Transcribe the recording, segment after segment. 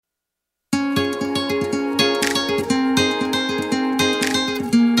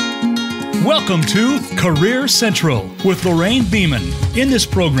Welcome to Career Central with Lorraine Beeman. In this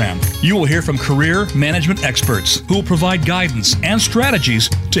program, you will hear from career management experts who will provide guidance and strategies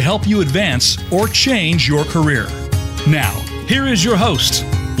to help you advance or change your career. Now, here is your host,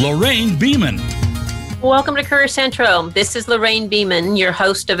 Lorraine Beeman. Welcome to Career Central. This is Lorraine Beeman, your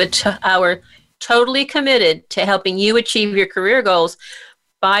host of our Totally Committed to helping you achieve your career goals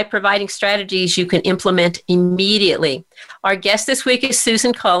by providing strategies you can implement immediately. Our guest this week is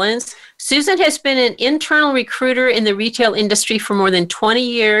Susan Collins. Susan has been an internal recruiter in the retail industry for more than 20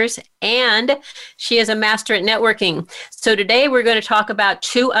 years, and she is a master at networking. So today we're going to talk about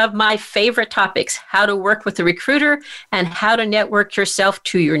two of my favorite topics, how to work with a recruiter and how to network yourself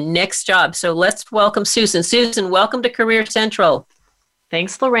to your next job. So let's welcome Susan. Susan, welcome to Career Central.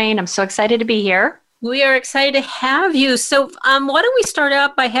 Thanks, Lorraine. I'm so excited to be here. We are excited to have you. So why don't we start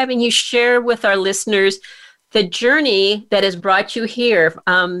out by having you share with our listeners the journey that has brought you here.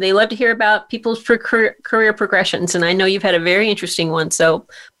 They love to hear about people's career progressions, and I know you've had a very interesting one. So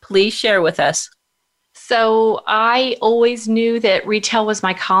please share with us. So I always knew that retail was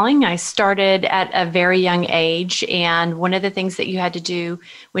my calling. I started at a very young age, and one of the things that you had to do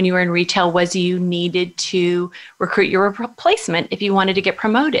when you were in retail was you needed to recruit your replacement if you wanted to get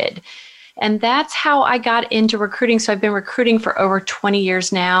promoted. And that's how I got into recruiting. So I've been recruiting for over 20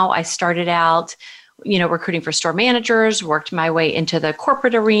 years now. I started out, recruiting for store managers, worked my way into the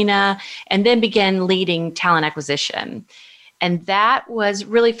corporate arena, and then began leading talent acquisition. And that was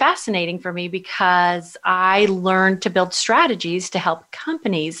really fascinating for me because I learned to build strategies to help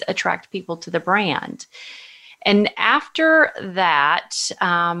companies attract people to the brand. And after that,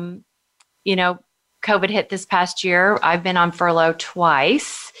 COVID hit this past year. I've been on furlough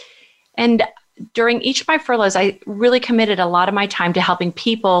twice. And during each of my furloughs, I really committed a lot of my time to helping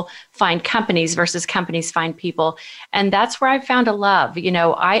people find companies versus companies find people. And that's where I found a love.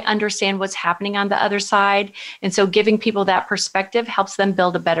 I understand what's happening on the other side. And so giving people that perspective helps them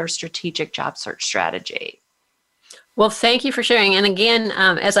build a better strategic job search strategy. Well, thank you for sharing. And again,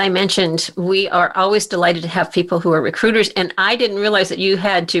 as I mentioned, we are always delighted to have people who are recruiters. And I didn't realize that you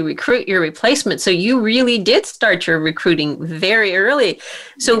had to recruit your replacement. So you really did start your recruiting very early.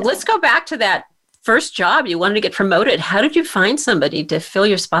 So Let's go back to that first job. You wanted to get promoted. How did you find somebody to fill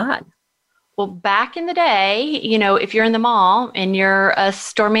your spot? Well, back in the day, if you're in the mall and you're a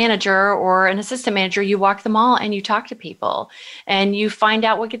store manager or an assistant manager, you walk the mall and you talk to people and you find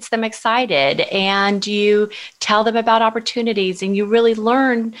out what gets them excited and you tell them about opportunities and you really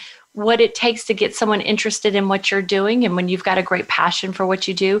learn what it takes to get someone interested in what you're doing. And when you've got a great passion for what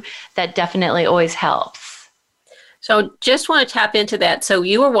you do, that definitely always helps. So just want to tap into that. So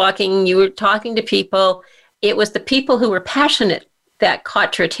you were walking, you were talking to people. It was the people who were passionate that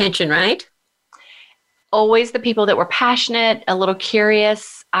caught your attention, right? Always the people that were passionate, a little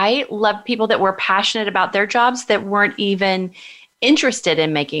curious. I loved people that were passionate about their jobs that weren't even interested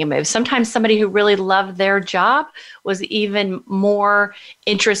in making a move. Sometimes somebody who really loved their job was even more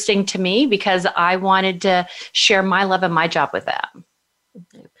interesting to me because I wanted to share my love of my job with them.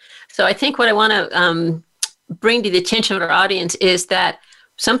 So I think what I want to bring to the attention of our audience is that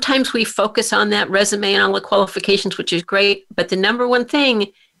sometimes we focus on that resume and all the qualifications, which is great, but the number one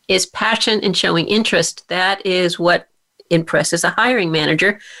thing is passion and showing interest. That is what impresses a hiring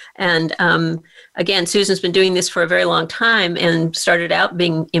manager. And again, Susan's been doing this for a very long time and started out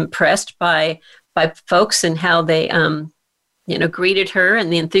being impressed by folks and how they greeted her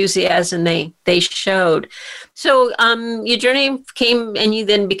and the enthusiasm they showed. So your journey came and you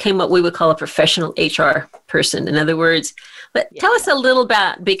then became what we would call a professional HR person. In other words, tell us a little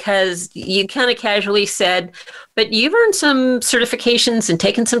about, because you kind of casually said, but you've earned some certifications and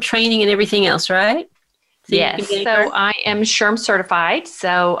taken some training and everything else, right? Yes. So I am SHRM certified.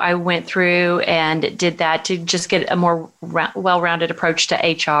 So I went through and did that to just get a more well-rounded approach to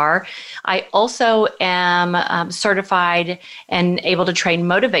HR. I also am certified and able to train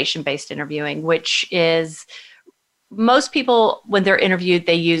motivation-based interviewing, which is most people, when they're interviewed,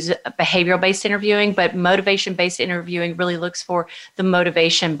 they use behavioral-based interviewing, but motivation-based interviewing really looks for the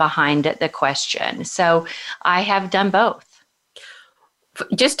motivation behind the question. So I have done both.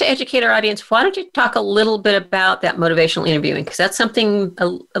 Just to educate our audience, why don't you talk a little bit about that motivational interviewing? Because that's something a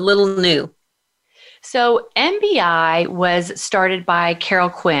little new. So MBI was started by Carol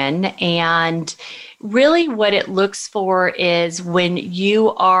Quinn, and really what it looks for is when you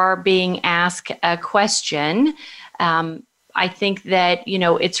are being asked a question, I think that,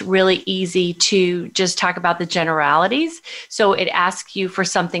 it's really easy to just talk about the generalities. So it asks you for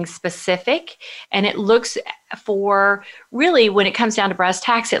something specific, and it looks for, really, when it comes down to brass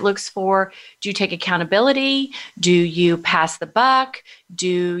tacks, it looks for, do you take accountability? Do you pass the buck?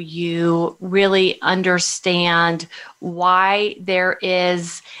 Do you really understand why there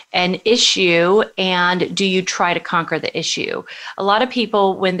is an issue? And do you try to conquer the issue? A lot of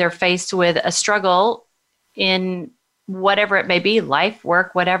people, when they're faced with a struggle in whatever it may be, life,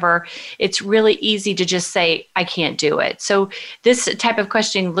 work, whatever, it's really easy to just say, I can't do it. So this type of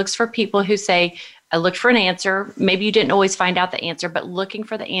questioning looks for people who say, I looked for an answer. Maybe you didn't always find out the answer, but looking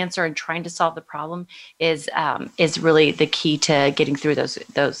for the answer and trying to solve the problem is really the key to getting through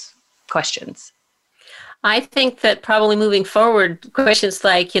those questions. I think that probably moving forward, questions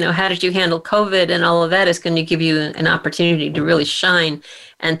like, how did you handle COVID and all of that is going to give you an opportunity to really shine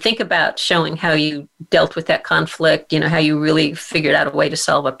and think about showing how you dealt with that conflict, how you really figured out a way to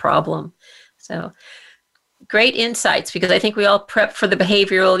solve a problem. So great insights, because I think we all prep for the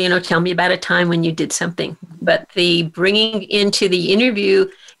behavioral, tell me about a time when you did something. But the bringing into the interview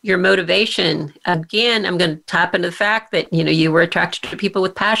your motivation, again, I'm going to tap into the fact that, you were attracted to people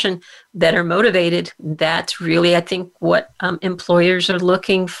with passion that are motivated. That's really, I think, what employers are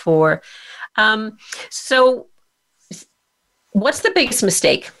looking for. So what's the biggest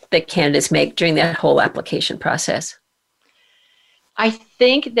mistake that candidates make during that whole application process? I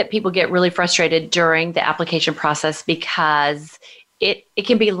think that people get really frustrated during the application process because it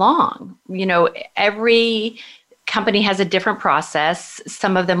can be long. Every company has a different process.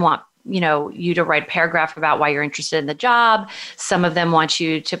 Some of them want, you to write a paragraph about why you're interested in the job. Some of them want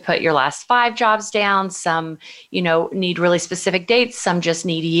you to put your last 5 jobs down. Some, need really specific dates. Some just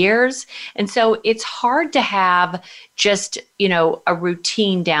need years. And so it's hard to have just, a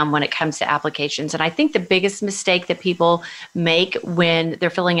routine down when it comes to applications. And I think the biggest mistake that people make when they're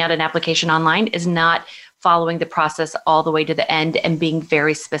filling out an application online is not following the process all the way to the end and being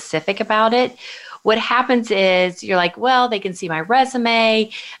very specific about it. What happens is you're like, well, they can see my resume.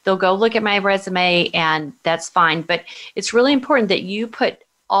 They'll go look at my resume and that's fine. But it's really important that you put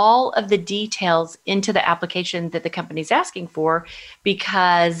all of the details into the application that the company's asking for,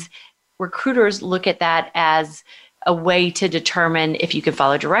 because recruiters look at that as a way to determine if you can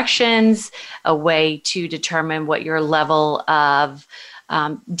follow directions, a way to determine what your level of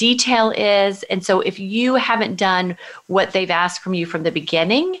detail is. And so if you haven't done what they've asked from you from the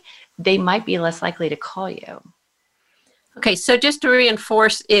beginning, they might be less likely to call you. Okay, so just to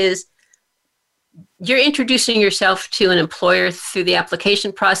reinforce is you're introducing yourself to an employer through the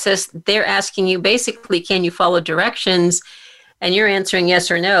application process. They're asking you basically, can you follow directions? And you're answering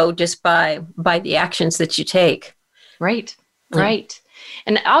yes or no just by the actions that you take. Right, right.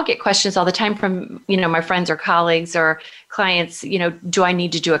 And I'll get questions all the time from, my friends or colleagues or clients, do I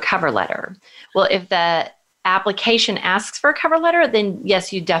need to do a cover letter? Well, if the application asks for a cover letter, then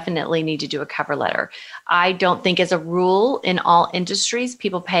yes, you definitely need to do a cover letter. I don't think as a rule in all industries,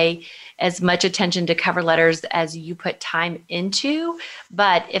 people pay as much attention to cover letters as you put time into.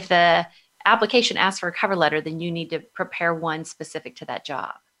 But if the application asks for a cover letter, then you need to prepare one specific to that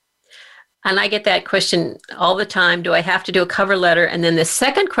job. And I get that question all the time. Do I have to do a cover letter? And then the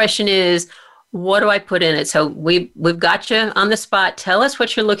second question is, what do I put in it? So we've got you on the spot. Tell us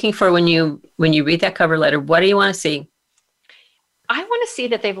what you're looking for when you read that cover letter. What do you want to see? I want to see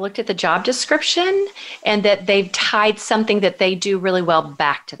that they've looked at the job description and that they've tied something that they do really well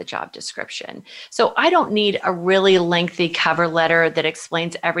back to the job description. So I don't need a really lengthy cover letter that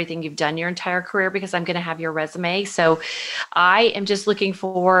explains everything you've done your entire career, because I'm going to have your resume. So I am just looking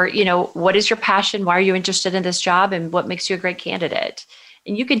for, what is your passion? Why are you interested in this job? And what makes you a great candidate?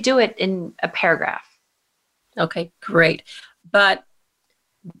 And you could do it in a paragraph. Okay, great. But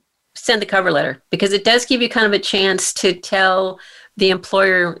send the cover letter, because it does give you kind of a chance to tell the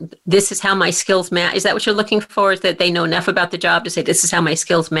employer, this is how my skills match. Is that what you're looking for? Is that they know enough about the job to say, this is how my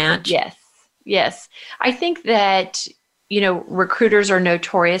skills match? Yes. I think that, recruiters are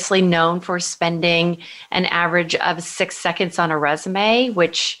notoriously known for spending an average of 6 seconds on a resume,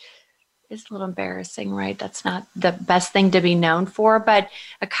 which is a little embarrassing, right? That's not the best thing to be known for, but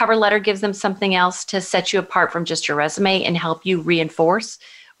a cover letter gives them something else to set you apart from just your resume and help you reinforce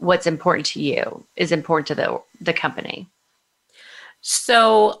what's important to you is important to the company.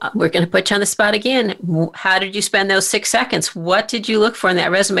 So we're going to put you on the spot again. How did you spend those 6 seconds? What did you look for in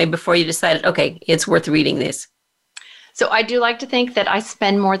that resume before you decided, okay, it's worth reading this? So I do like to think that I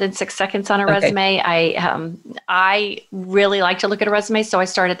spend more than 6 seconds on a resume. I really like to look at a resume, so I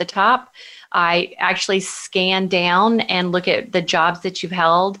start at the top. I actually scan down and look at the jobs that you've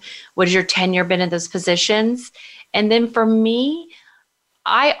held. What has your tenure been in those positions? And then for me,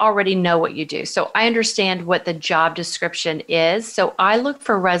 I already know what you do. So I understand what the job description is. So I look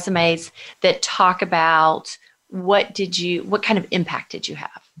for resumes that talk about what kind of impact did you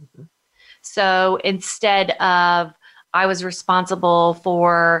have? Mm-hmm. So instead of I was responsible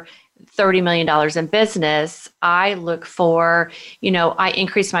for $30 million in business, I look for, I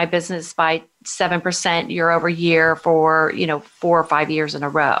increased my business by 7% year over year for, 4 or 5 years in a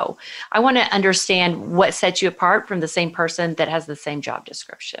row. I want to understand what sets you apart from the same person that has the same job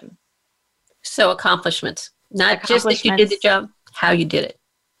description. So accomplishments, not just that you did the job, how you did it.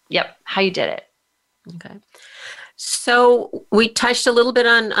 Yep, how you did it. Okay. So we touched a little bit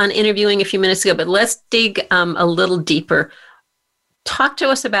on interviewing a few minutes ago, but let's dig a little deeper. Talk to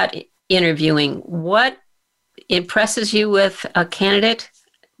us about interviewing. What impresses you with a candidate,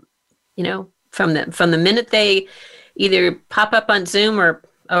 from the minute they either pop up on Zoom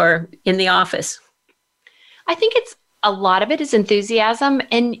or in the office? I think a lot of it is enthusiasm,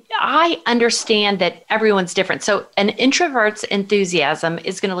 and I understand that everyone's different. So an introvert's enthusiasm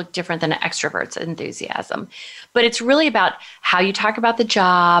is going to look different than an extrovert's enthusiasm. But it's really about how you talk about the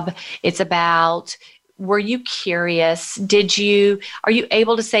job. It's about, were you curious? Are you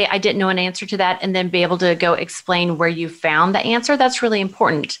able to say, I didn't know an answer to that, and then be able to go explain where you found the answer? That's really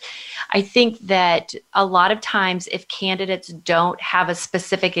important. I think that a lot of times if candidates don't have a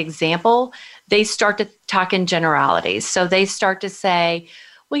specific example, they start to talk in generalities. So they start to say,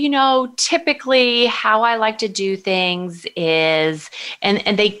 well, typically how I like to do things is,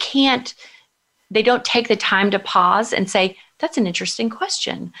 and they don't take the time to pause and say, that's an interesting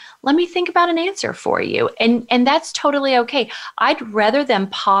question. Let me think about an answer for you. And that's totally okay. I'd rather them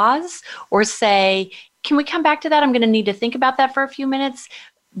pause or say, can we come back to that? I'm going to need to think about that for a few minutes,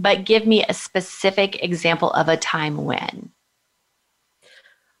 but give me a specific example of a time when.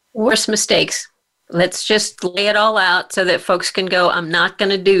 Worst mistakes. Let's just lay it all out so that folks can go, I'm not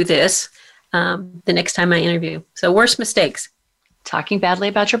going to do this the next time I interview. So worst mistakes. Talking badly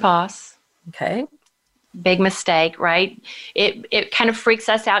about your boss. Okay. Big mistake, right? It kind of freaks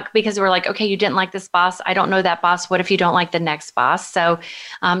us out because we're like, okay, you didn't like this boss. I don't know that boss. What if you don't like the next boss? So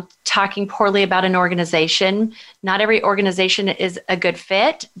talking poorly about an organization. Not every organization is a good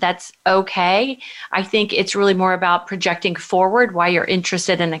fit. That's okay. I think it's really more about projecting forward why you're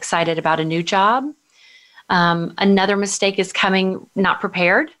interested and excited about a new job. Another mistake is coming not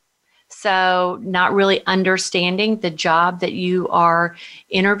prepared. So not really understanding the job that you are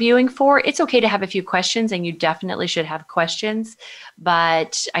interviewing for. It's okay to have a few questions, and you definitely should have questions.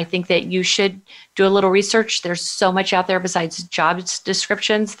 But I think that you should do a little research. There's so much out there besides job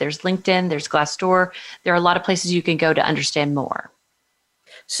descriptions. There's LinkedIn, there's Glassdoor. There are a lot of places you can go to understand more.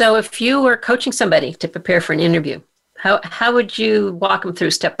 So if you were coaching somebody to prepare for an interview, how would you walk them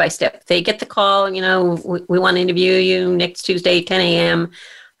through step by step? They get the call, we want to interview you next Tuesday, 10 a.m.,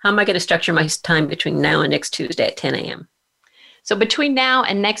 how am I going to structure my time between now and next Tuesday at 10 a.m.? So between now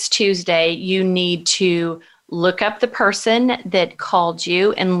and next Tuesday, you need to look up the person that called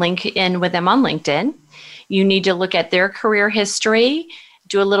you and link in with them on LinkedIn. You need to look at their career history,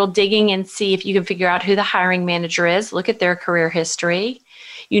 do a little digging and see if you can figure out who the hiring manager is. Look at their career history.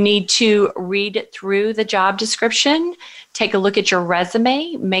 You need to read through the job description, take a look at your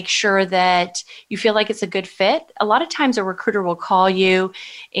resume, make sure that you feel like it's a good fit. A lot of times a recruiter will call you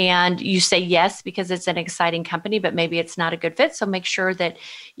and you say yes because it's an exciting company, but maybe it's not a good fit. So make sure that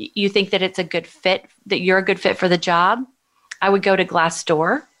you think that it's a good fit, that you're a good fit for the job. I would go to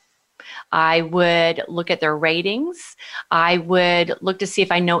Glassdoor. I would look at their ratings. I would look to see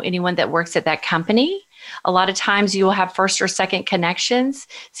if I know anyone that works at that company. A lot of times you will have first or second connections.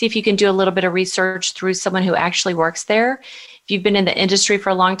 See if you can do a little bit of research through someone who actually works there. If you've been in the industry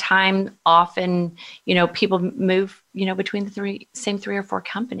for a long time, often, people move, between the same 3 or 4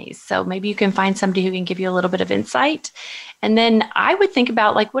 companies. So maybe you can find somebody who can give you a little bit of insight. And then I would think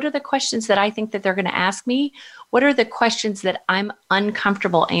about what are the questions that I think that they're going to ask me? What are the questions that I'm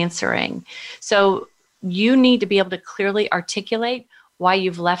uncomfortable answering? So you need to be able to clearly articulate why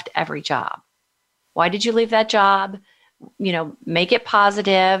you've left every job. Why did you leave that job? Make it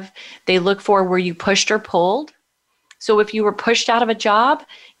positive. They look for were you pushed or pulled? So if you were pushed out of a job,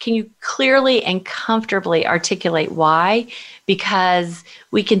 can you clearly and comfortably articulate why? Because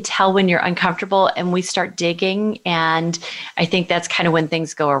we can tell when you're uncomfortable and we start digging. And I think that's kind of when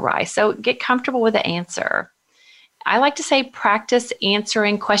things go awry. So get comfortable with the answer. I like to say practice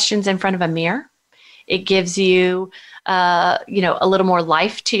answering questions in front of a mirror. It gives you a little more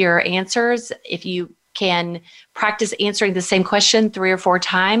life to your answers. If you can practice answering the same question 3 or 4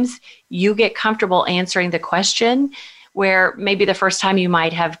 times, you get comfortable answering the question, where maybe the first time you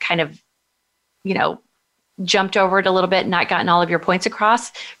might have kind of, jumped over it a little bit, not gotten all of your points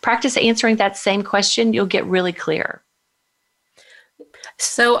across. Practice answering that same question, you'll get really clear.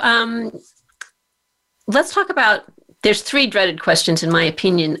 So let's talk about, there's 3 dreaded questions in my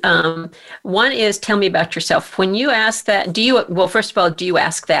opinion. One is, tell me about yourself. When you ask that, do you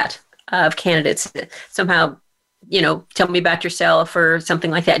ask that of candidates somehow, tell me about yourself or something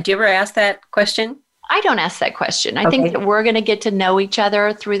like that? Do you ever ask that question? I don't ask that question. I think that we're going to get to know each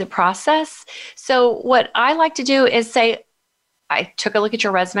other through the process. So what I like to do is say, I took a look at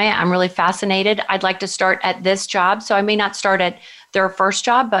your resume. I'm really fascinated. I'd like to start at this job. So I may not start at their first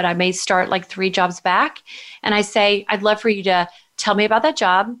job, but I may start like 3 jobs back. And I say, I'd love for you to tell me about that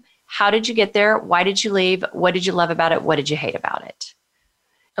job. How did you get there? Why did you leave? What did you love about it? What did you hate about it?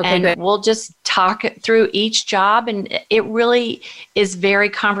 And good. We'll just talk through each job, and it really is very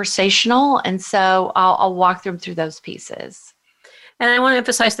conversational. And so I'll walk them through those pieces. And I want to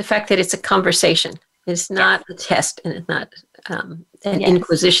emphasize the fact that it's a conversation. It's not a test, and it's not an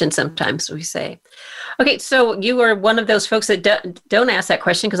inquisition, sometimes we say. Okay, so you are one of those folks that don't ask that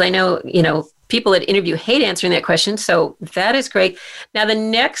question, because I know, people at interview hate answering that question. So that is great. Now, the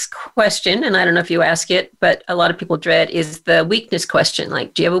next question, and I don't know if you ask it, but a lot of people dread, is the weakness question.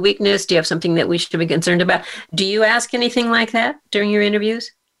 Like, do you have a weakness? Do you have something that we should be concerned about? Do you ask anything like that during your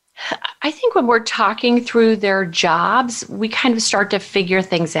interviews? I think when we're talking through their jobs, we kind of start to figure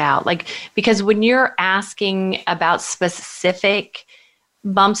things out. Because when you're asking about specific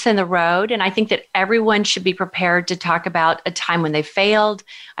bumps in the road, and I think that everyone should be prepared to talk about a time when they failed.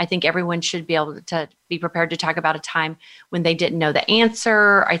 I think everyone should be able to be prepared to talk about a time when they didn't know the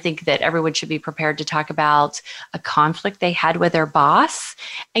answer. I think that everyone should be prepared to talk about a conflict they had with their boss.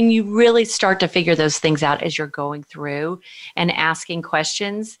 And you really start to figure those things out as you're going through and asking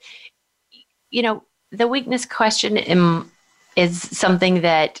questions. The weakness question is something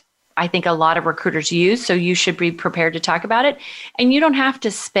that I think a lot of recruiters use, so you should be prepared to talk about it. And you don't have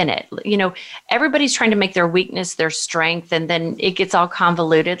to spin it. Everybody's trying to make their weakness their strength, and then it gets all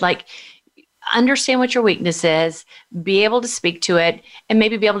convoluted. Understand what your weakness is, be able to speak to it, and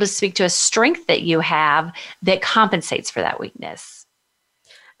maybe be able to speak to a strength that you have that compensates for that weakness.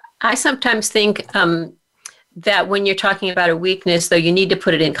 I sometimes think that when you're talking about a weakness, though, you need to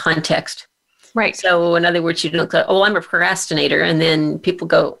put it in context. Right. So in other words, you don't go, I'm a procrastinator. And then people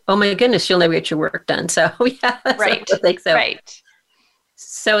go, oh my goodness, you'll never get your work done. So right. I think so. Right.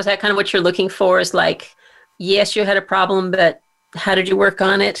 So is that kind of what you're looking for, is like, yes, you had a problem, but how did you work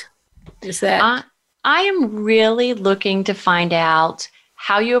on it? Is that? I am really looking to find out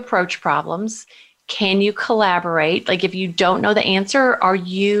how you approach problems. Can you collaborate? If you don't know the answer, are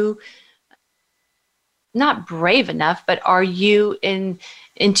you not brave enough, but are you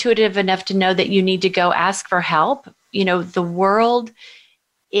intuitive enough to know that you need to go ask for help? The world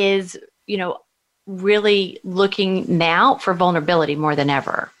is, really looking now for vulnerability more than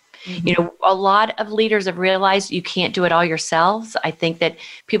ever. Mm-hmm. A lot of leaders have realized you can't do it all yourselves. I think that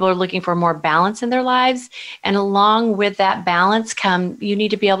people are looking for more balance in their lives. And along with that balance you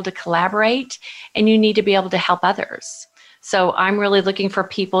need to be able to collaborate, and you need to be able to help others. So I'm really looking for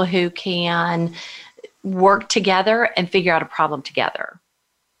people who can work together and figure out a problem together.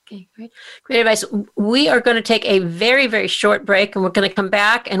 Okay, great advice. We are going to take a very, very short break, and we're going to come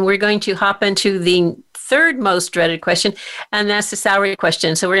back, and we're going to hop into the 3rd most dreaded question, and that's the salary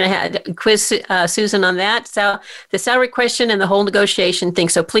question. So we're going to quiz Susan on that. So the salary question and the whole negotiation thing.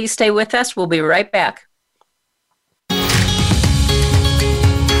 So please stay with us. We'll be right back.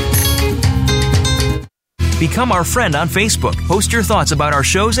 Become our friend on Facebook. Post your thoughts about our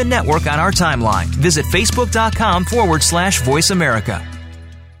shows and network on our timeline. Visit facebook.com/Voice America.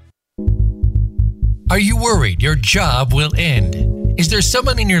 Are you worried your job will end? Is there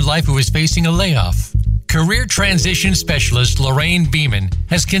someone in your life who is facing a layoff? Career transition specialist Lorraine Beeman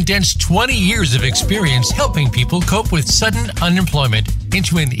has condensed 20 years of experience helping people cope with sudden unemployment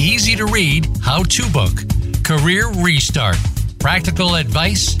into an easy-to-read how-to book, Career Restart. Practical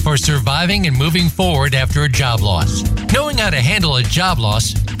advice for surviving and moving forward after a job loss. Knowing how to handle a job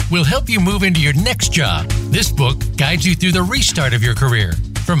loss will help you move into your next job. This book guides you through the restart of your career,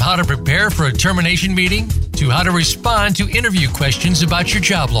 from how to prepare for a termination meeting to how to respond to interview questions about your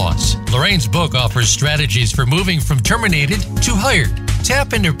job loss. Lorraine's book offers strategies for moving from terminated to hired,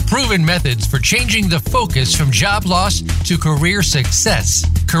 Tap into proven methods for changing the focus from job loss to career success.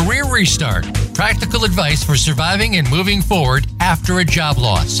 Career Restart. Practical advice for surviving and moving forward after a job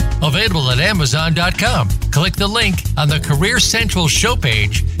loss. Available at Amazon.com. Click the link on the Career Central show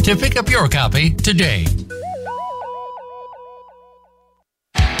page to pick up your copy today.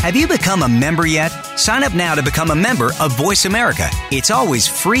 Have you become a member yet? Sign up now to become a member of Voice America. It's always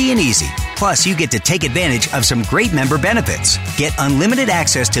free and easy. Plus, you get to take advantage of some great member benefits. Get unlimited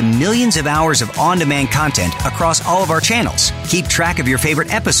access to millions of hours of on-demand content across all of our channels. Keep track of your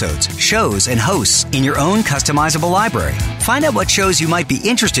favorite episodes, shows, and hosts in your own customizable library. Find out what shows you might be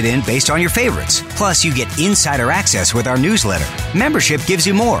interested in based on your favorites. Plus, you get insider access with our newsletter. Membership gives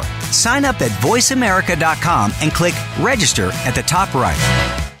you more. Sign up at voiceamerica.com and click register at the top right.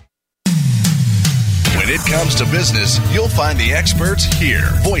 When it comes to business, you'll find the experts here.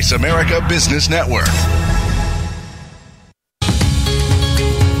 Voice America Business Network.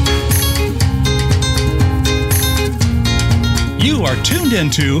 You are tuned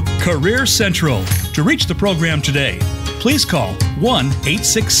into Career Central. To reach the program today, please call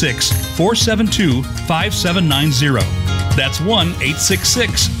 1-866-472-5790. That's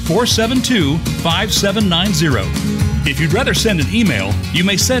 1-866-472-5790. If you'd rather send an email, you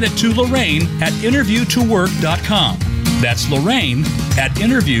may send it to Lorraine at interview2work.com. That's Lorraine at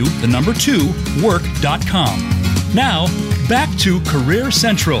interview2work.com. Now, back to Career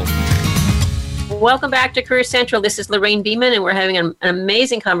Central. Welcome back to Career Central. This is Lorraine Beeman, and we're having an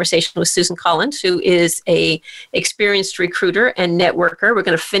amazing conversation with Susan Collins, who is a experienced recruiter and networker. We're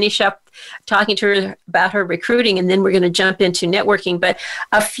going to finish up talking to her about her recruiting, and then we're going to jump into networking. But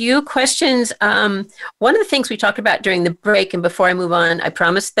a few questions. One of the things we talked about during the break, and before I move on, I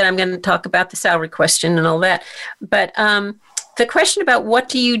promised that I'm going to talk about the salary question and all that. But the question about what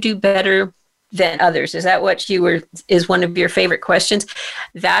do you do better than others? Is that what is one of your favorite questions?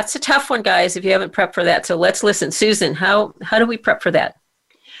 That's a tough one, guys, if you haven't prepped for that. So let's listen. Susan, how do we prep for that?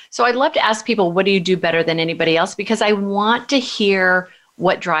 So I'd love to ask people, what do you do better than anybody else? Because I want to hear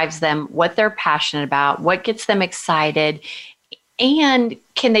what drives them, what they're passionate about, what gets them excited, and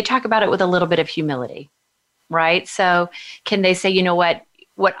can they talk about it with a little bit of humility, right? So can they say, you know what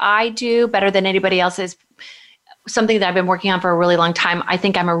I do better than anybody else is something that I've been working on for a really long time. I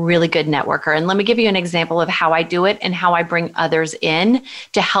think I'm a really good networker. And let me give you an example of how I do it and how I bring others in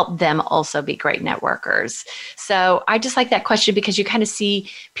to help them also be great networkers. So I just like that question because you kind of see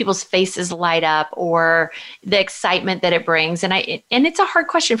people's faces light up or the excitement that it brings. And it's a hard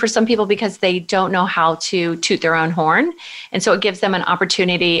question for some people because they don't know how to toot their own horn. And so it gives them an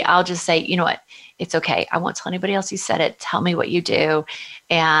opportunity. I'll just say, you know what? It's okay. I won't tell anybody else you said it. Tell me what you do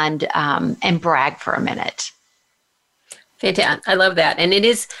and brag for a minute. Fantastic. I love that. And it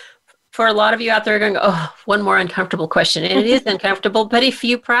is, for a lot of you out there going, oh, one more uncomfortable question. And it is uncomfortable. But if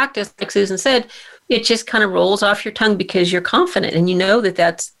you practice, like Susan said, it just kind of rolls off your tongue because you're confident and you know that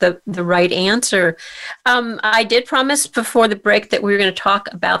that's the right answer. I did promise before the break that we were going to talk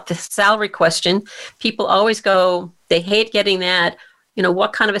about the salary question. People always go, they hate getting that. You know,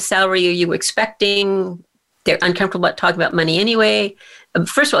 what kind of a salary are you expecting? They're uncomfortable about talking about money anyway.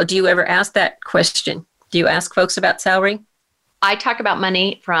 First of all, do you ever ask that question? Do you ask folks about salary? I talk about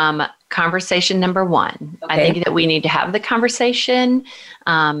money from conversation number one. Okay. I think that we need to have the conversation.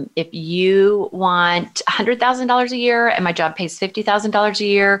 If you want $100,000 a year and my job pays $50,000 a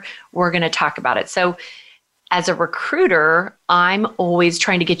year, we're going to talk about it. So as a recruiter, I'm always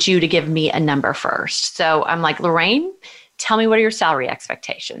trying to get you to give me a number first. So I'm like, Lorraine, tell me what are your salary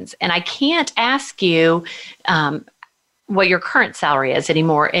expectations? And I can't ask you what your current salary is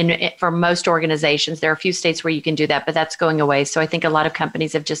anymore. And for most organizations, there are a few states where you can do that, but that's going away. So I think a lot of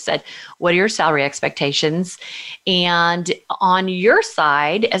companies have just said, what are your salary expectations? And on your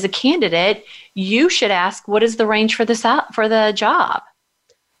side, as a candidate, you should ask, what is the range for the job?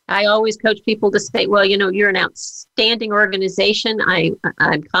 I always coach people to say, well, you know, you're an outstanding organization.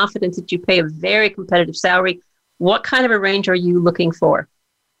 I'm confident that you pay a very competitive salary. What kind of a range are you looking for?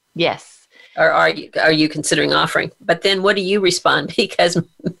 Yes. Or are you considering offering? But then what do you respond? Because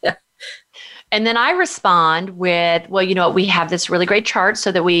and then I respond with, well, you know what, we have this really great chart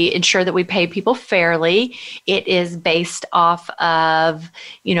so that we ensure that we pay people fairly. It is based off of,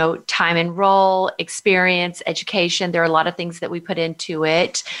 you know, time and role, experience, education. There are a lot of things that we put into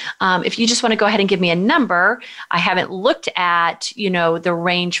it. If you just want to go ahead and give me a number, I haven't looked at, you know, the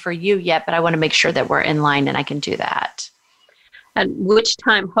range for you yet, but I want to make sure that we're in line and I can do that. At which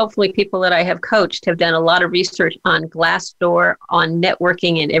time, hopefully people that I have coached have done a lot of research on Glassdoor, on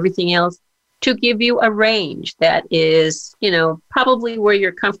networking and everything else to give you a range that is, you know, probably where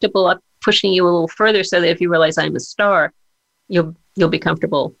you're comfortable, up pushing you a little further so that if you realize I'm a star, you'll you'll be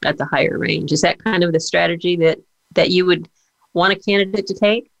comfortable at the higher range. Is that kind of the strategy that you would want a candidate to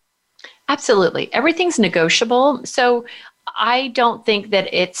take? Absolutely. Everything's negotiable. So I don't think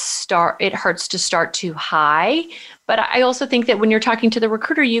that it hurts to start too high, but I also think that when you're talking to the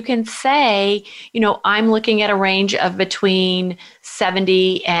recruiter, you can say, I'm looking at a range of between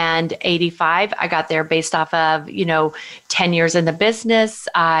 70 and 85. I got there based off of, 10 years in the business.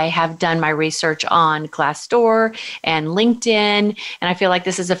 I have done my research on Glassdoor and LinkedIn, and I feel like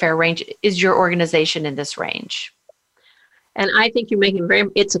this is a fair range. Is your organization in this range? And I think you're making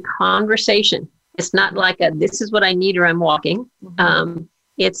it's a conversation. It's not like this is what I need or I'm walking.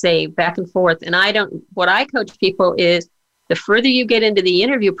 It's a back and forth. And what I coach people is the further you get into the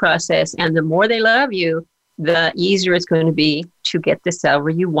interview process and the more they love you, the easier it's going to be to get the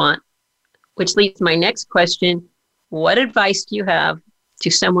salary you want, which leads to my next question. What advice do you have to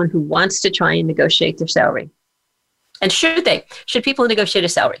someone who wants to try and negotiate their salary? And should people negotiate a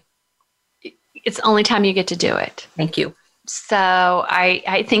salary? It's the only time you get to do it. Thank you. So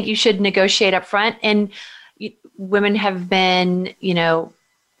I think you should negotiate up front. And women have been,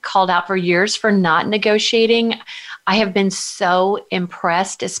 called out for years for not negotiating. I have been so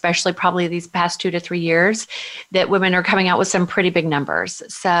impressed, especially probably these past 2 to 3 years, that women are coming out with some pretty big numbers.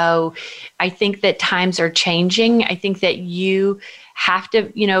 So I think that times are changing. I think that you have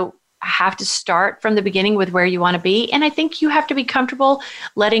to start from the beginning with where you want to be. And I think you have to be comfortable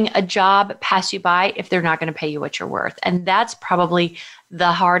letting a job pass you by if they're not going to pay you what you're worth. And that's probably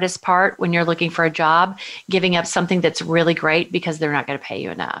the hardest part when you're looking for a job, giving up something that's really great because they're not going to pay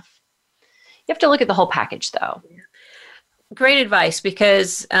you enough. You have to look at the whole package, though. Great advice,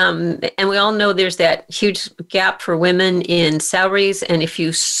 because, and we all know there's that huge gap for women in salaries. And if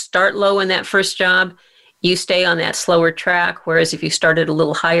you start low in that first job, you stay on that slower track. Whereas if you started a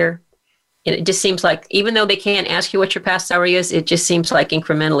little higher, it just seems like, even though they can't ask you what your past salary is, it just seems like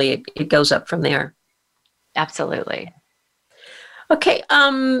incrementally it goes up from there. Absolutely. Okay.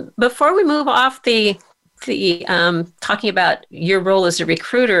 Before we move off the talking about your role as a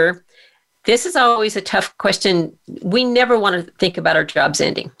recruiter, this is always a tough question. We never want to think about our jobs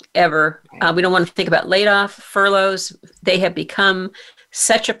ending, ever. We don't want to think about layoff, furloughs. They have become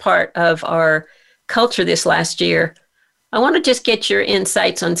such a part of our culture this last year. I want to just get your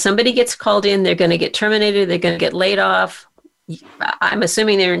insights on somebody gets called in, they're going to get terminated, they're going to get laid off. I'm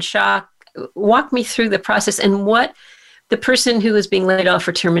assuming they're in shock. Walk me through the process and what the person who is being laid off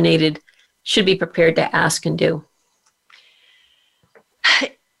or terminated should be prepared to ask and do.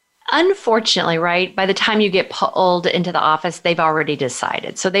 Unfortunately, right, by the time you get pulled into the office, they've already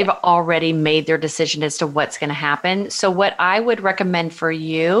decided. So they've already made their decision as to what's going to happen. So what I would recommend for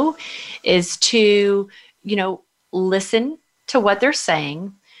you is to, listen to what they're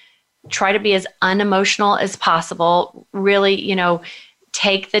saying, try to be as unemotional as possible, really,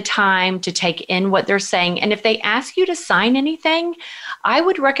 take the time to take in what they're saying. And if they ask you to sign anything, I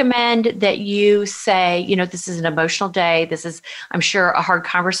would recommend that you say, this is an emotional day. This is, I'm sure, a hard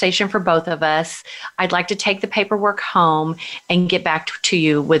conversation for both of us. I'd like to take the paperwork home and get back to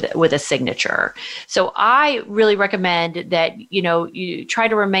you with a signature. So I really recommend that, you try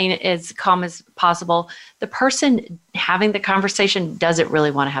to remain as calm as possible. The person having the conversation doesn't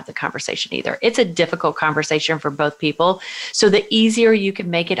really want to have the conversation either. It's a difficult conversation for both people. So the easier you can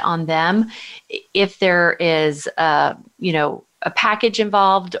make it on them, if there is, a package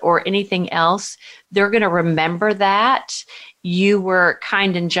involved or anything else, they're going to remember that you were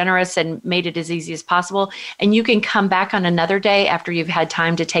kind and generous and made it as easy as possible. And you can come back on another day after you've had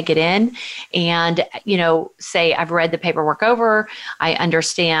time to take it in and, say, I've read the paperwork over. I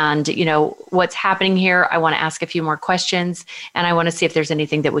understand, what's happening here. I want to ask a few more questions and I want to see if there's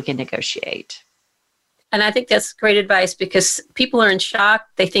anything that we can negotiate. And I think that's great advice because people are in shock.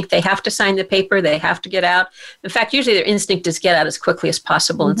 They think they have to sign the paper. They have to get out. In fact, usually their instinct is get out as quickly as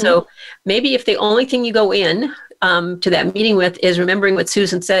possible. Mm-hmm. And so maybe if the only thing you go in to that meeting with is remembering what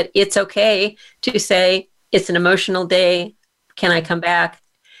Susan said, it's okay to say, it's an emotional day. Can I come back?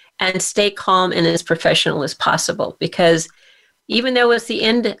 And stay calm and as professional as possible, because even though it's the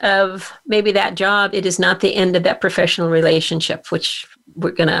end of maybe that job, it is not the end of that professional relationship, which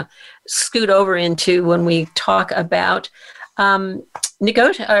we're going to scoot over into when we talk about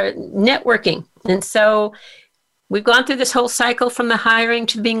networking. And so we've gone through this whole cycle from the hiring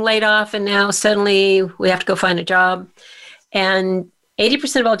to being laid off, and now suddenly we have to go find a job. And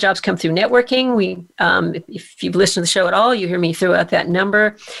 80% of all jobs come through networking. If you've listened to the show at all, you hear me throw out that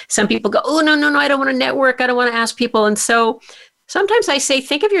number. Some people go, oh, no, I don't want to network. I don't want to ask people. And so sometimes I say,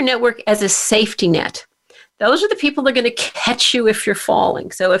 think of your network as a safety net. those are the people that are going to catch you if you're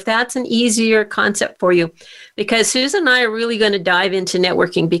falling. So if that's an easier concept for you, because Susan and I are really going to dive into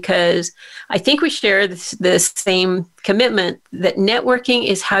networking, because I think we share this same commitment that networking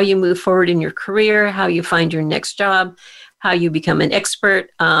is how you move forward in your career, how you find your next job, how you become an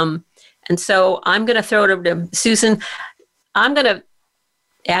expert. And so I'm going to throw it over to Susan. I'm going to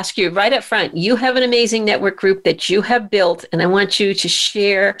ask you right up front, you have an amazing network group that you have built, and I want you to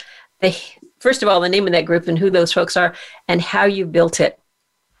share first of all, the name of that group and who those folks are and how you built it.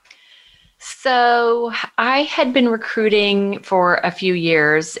 So I had been recruiting for a few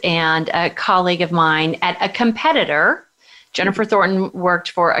years, and a colleague of mine at a competitor, Jennifer Thornton, worked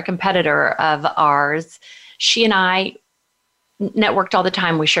for a competitor of ours. She and I networked all the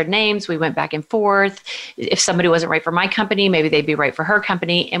time. We shared names. We went back and forth. If somebody wasn't right for my company, maybe they'd be right for her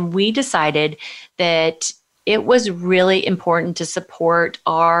company. And we decided that it was really important to support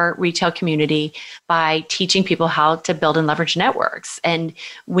our retail community by teaching people how to build and leverage networks. And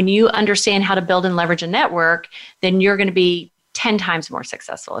when you understand how to build and leverage a network, then you're going to be 10 times more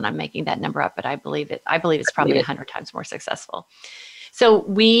successful. And I'm making that number up, but I believe it's probably 100 times more successful. So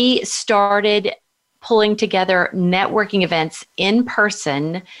we started pulling together networking events in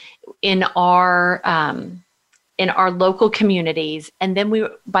person in our local communities. And then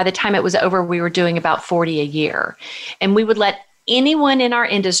by the time it was over, we were doing about 40 a year. And we would let anyone in our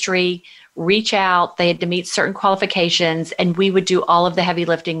industry reach out. They had to meet certain qualifications, and we would do all of the heavy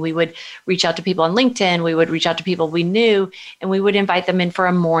lifting. We would reach out to people on LinkedIn. We would reach out to people we knew, and we would invite them in for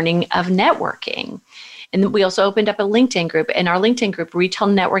a morning of networking. And we also opened up a LinkedIn group, and our LinkedIn group, Retail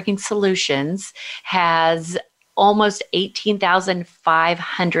Networking Solutions, has almost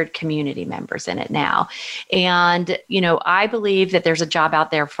 18,500 community members in it now. And, I believe that there's a job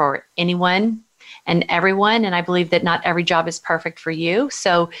out there for anyone and everyone. And I believe that not every job is perfect for you.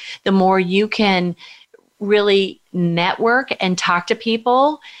 So the more you can really network and talk to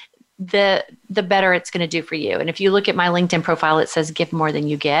people, the better it's going to do for you. And if you look at my LinkedIn profile, it says give more than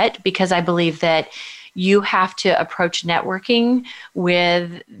you get, because I believe that you have to approach networking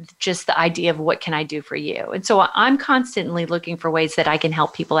with just the idea of what can I do for you? And so I'm constantly looking for ways that I can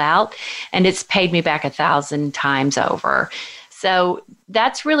help people out, and it's paid me back 1,000 times over. So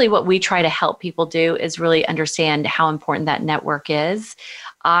that's really what we try to help people do, is really understand how important that network is.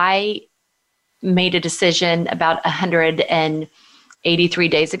 I made a decision about 183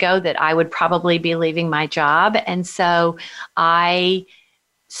 days ago that I would probably be leaving my job. And so I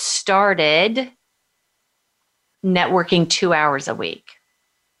started networking 2 hours a week.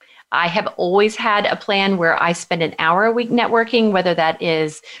 I have always had a plan where I spend an hour a week networking, whether that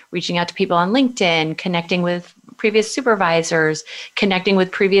is reaching out to people on LinkedIn, connecting with previous supervisors, connecting with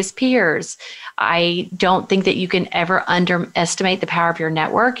previous peers. I don't think that you can ever underestimate the power of your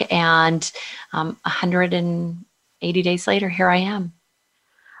network. And 180 days later, here I am.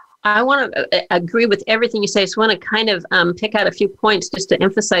 I want to agree with everything you say. So I want to kind of pick out a few points just to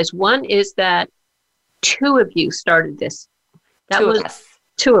emphasize. One is that 2 of you started this. That was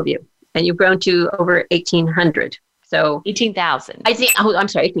 2 of you, and you've grown to over 1,800. So 18,000. I think. Oh, I'm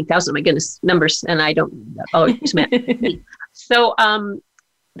sorry, 18,000. My goodness, numbers, and I don't always met. So and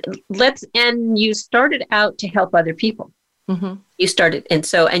you started out to help other people. Mm-hmm. You started,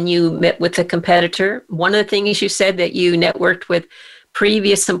 and you met with a competitor. One of the things you said that you networked with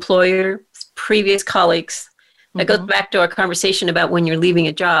previous employer, previous colleagues. That goes back to our conversation about when you're leaving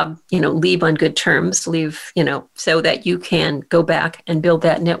a job, leave on good terms, so that you can go back and build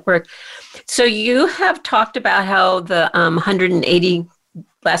that network. So you have talked about how the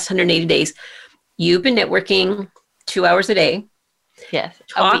last 180 days, you've been networking 2 hours a day. Yes.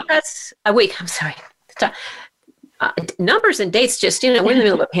 A week. I'm sorry. Numbers and dates just, we're in the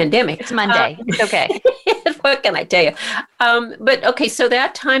middle of a pandemic. It's Monday. It's okay. What can I tell you? But okay, so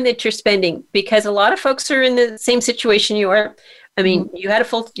that time that you're spending, because a lot of folks are in the same situation you are. I mean, you had a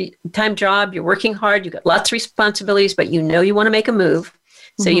full-time job, you're working hard, you've got lots of responsibilities, but you want to make a move.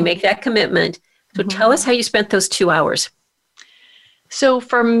 So you make that commitment. So tell us how you spent those 2 hours. So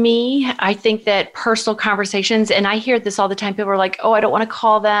for me, I think that personal conversations, and I hear this all the time, people are like, oh, I don't want to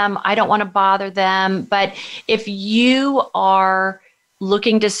call them. I don't want to bother them. But if you are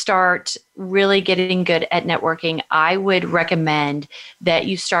looking to start really getting good at networking, I would recommend that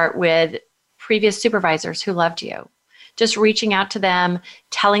you start with previous supervisors who loved you. Just reaching out to them,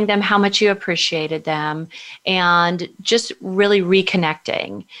 telling them how much you appreciated them, and just really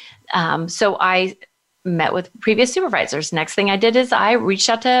reconnecting. So I met with previous supervisors. Next thing I did is I reached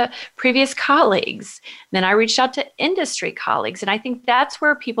out to previous colleagues. Then I reached out to industry colleagues. And I think that's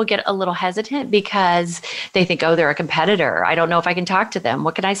where people get a little hesitant because they think, oh, they're a competitor. I don't know if I can talk to them.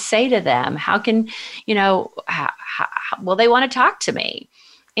 What can I say to them? How can, how will they want to talk to me?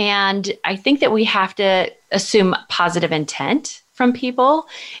 And I think that we have to assume positive intent from people.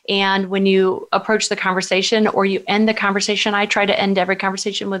 And when you approach the conversation or you end the conversation, I try to end every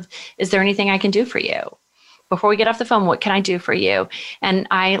conversation with, is there anything I can do for you? Before we get off the phone, what can I do for you? And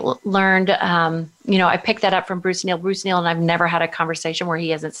I learned, I picked that up from Bruce Neal. Bruce Neal, and I've never had a conversation where he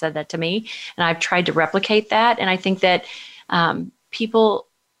hasn't said that to me. And I've tried to replicate that. And I think that people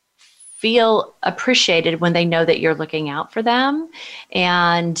feel appreciated when they know that you're looking out for them.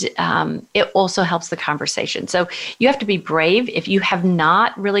 And it also helps the conversation. So you have to be brave. If you have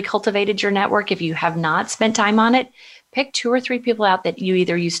not really cultivated your network, if you have not spent time on it, pick 2 or 3 people out that you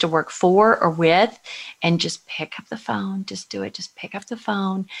either used to work for or with, and just pick up the phone. Just do it. Just pick up the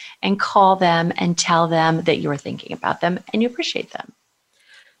phone and call them and tell them that you're thinking about them and you appreciate them.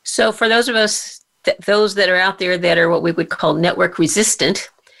 So for those of us, those that are out there that are what we would call network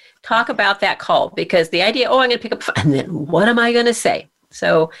resistant, talk about that call, because the idea, I'm going to pick up, and then what am I going to say?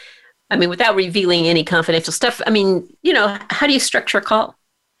 So, without revealing any confidential stuff, how do you structure a call?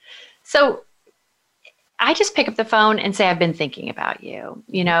 So I just pick up the phone and say, I've been thinking about you.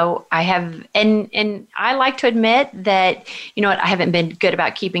 I have, and I like to admit that, I haven't been good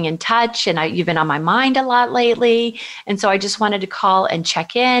about keeping in touch, and you've been on my mind a lot lately. And so I just wanted to call and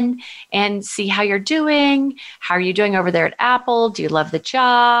check in and see how you're doing. How are you doing over there at Apple? Do you love the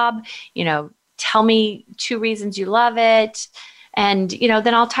job? Tell me 2 reasons you love it. And,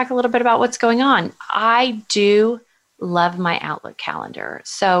 then I'll talk a little bit about what's going on. I do love my Outlook calendar.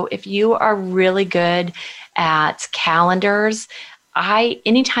 So if you are really good at calendars,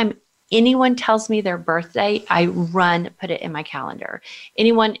 anytime anyone tells me their birthday, I put it in my calendar.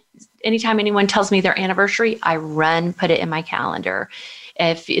 Anytime anyone tells me their anniversary, I put it in my calendar.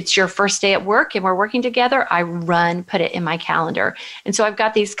 If it's your first day at work and we're working together, I put it in my calendar. And so I've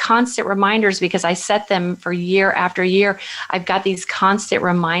got these constant reminders because I set them for year after year. I've got these constant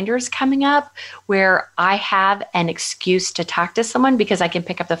reminders coming up where I have an excuse to talk to someone because I can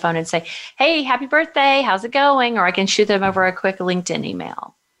pick up the phone and say, hey, happy birthday, how's it going? Or I can shoot them over a quick LinkedIn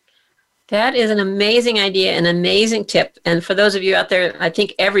email. That is an amazing idea, an amazing tip. And for those of you out there, I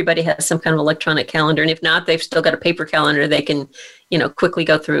think everybody has some kind of electronic calendar. And if not, they've still got a paper calendar they can, quickly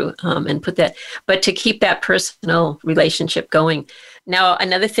go through and put that. But to keep that personal relationship going. Now,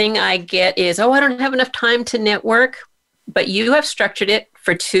 another thing I get is, I don't have enough time to network. But you have structured it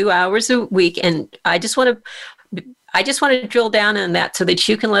for 2 hours a week. And I just want to drill down on that so that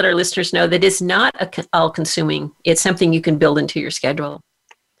you can let our listeners know that it's not all-consuming. It's something you can build into your schedule.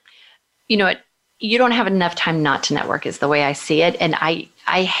 You don't have enough time not to network is the way I see it. And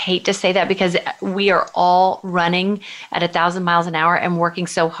I hate to say that because we are all running at 1,000 miles an hour and working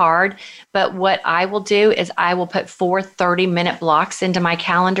so hard. But what I will do is I will put 4 30-minute blocks into my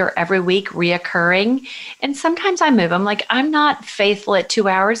calendar every week, reoccurring. And sometimes I move them. Like, I'm not faithful at 2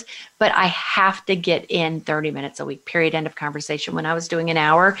 hours, but I have to get in 30 minutes a week, period, end of conversation. When I was doing an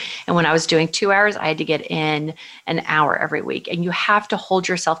hour and when I was doing 2 hours, I had to get in an hour every week. And you have to hold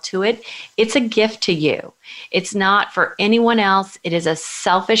yourself to it. It's a gift to you. It's not for anyone else. It is a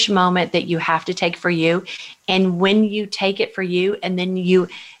selfish moment that you have to take for you. And when you take it for you and then you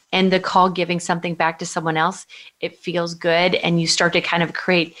end the call giving something back to someone else, it feels good. And you start to kind of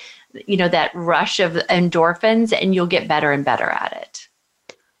create, that rush of endorphins, and you'll get better and better at it.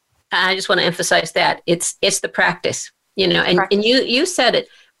 I just want to emphasize that it's the practice, and you said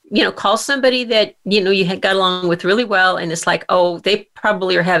it, call somebody that, you had got along with really well. And it's like, they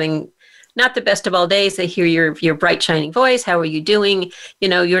probably are having not the best of all days. They hear your bright, shining voice. How are you doing?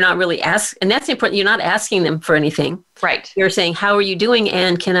 You're not really and that's important. You're not asking them for anything. Right. You're saying, how are you doing?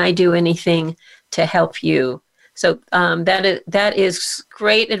 And can I do anything to help you? So that is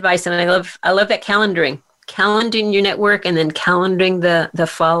great advice. And I love that calendaring your network and then calendaring the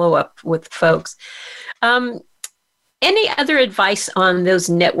follow-up with folks. Any other advice on those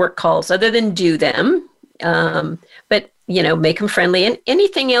network calls other than do them? But make them friendly, and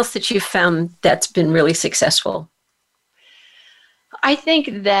anything else that you've found that's been really successful? I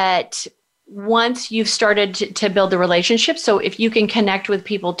think that once you've started to build the relationship, so if you can connect with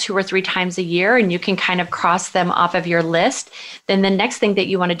people 2 or 3 times a year and you can kind of cross them off of your list, then the next thing that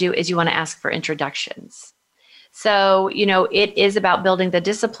you want to do is you want to ask for introductions. So, it is about building the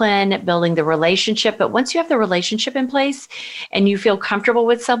discipline, building the relationship. But once you have the relationship in place and you feel comfortable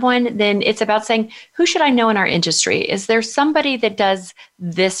with someone, then it's about saying, who should I know in our industry? Is there somebody that does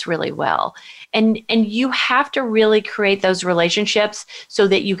this really well? And you have to really create those relationships so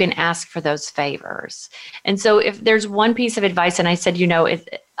that you can ask for those favors. And so if there's one piece of advice, and I said,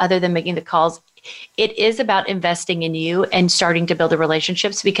 other than making the calls, it is about investing in you and starting to build the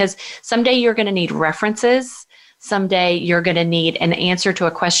relationships, because someday you're going to need references. Someday you're going to need an answer to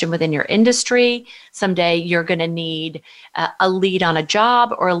a question within your industry. Someday you're going to need a lead on a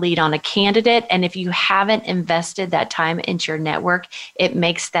job or a lead on a candidate. And if you haven't invested that time into your network, it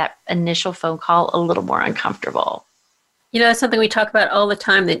makes that initial phone call a little more uncomfortable. That's something we talk about all the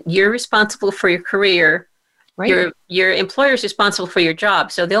time, that you're responsible for your career. Right. Your employer is responsible for your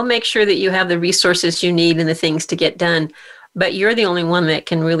job. So they'll make sure that you have the resources you need and the things to get done. But you're the only one that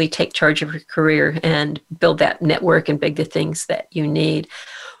can really take charge of your career and build that network and build the things that you need.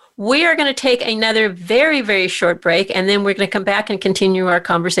 We are going to take another very, very short break, and then we're going to come back and continue our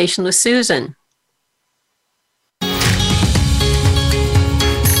conversation with Susan.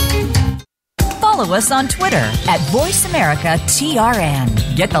 Follow us on Twitter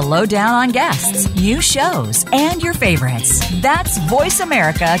 @VoiceAmericaTRN. Get the lowdown on guests, new shows, and your favorites. That's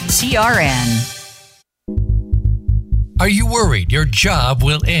VoiceAmericaTRN. Are you worried your job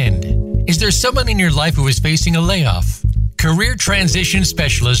will end? Is there someone in your life who is facing a layoff? Career transition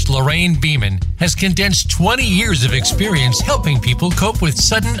specialist Lorraine Beeman has condensed 20 years of experience helping people cope with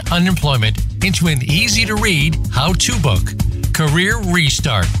sudden unemployment into an easy-to-read how-to book, Career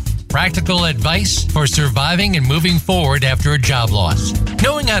Restart. Practical advice for surviving and moving forward after a job loss.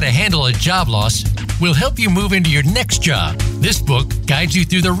 Knowing how to handle a job loss will help you move into your next job. This book guides you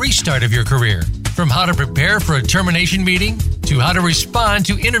through the restart of your career. From how to prepare for a termination meeting to how to respond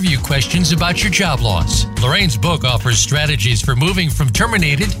to interview questions about your job loss. Lorraine's book offers strategies for moving from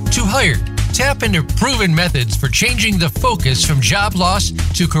terminated to hired. Tap into proven methods for changing the focus from job loss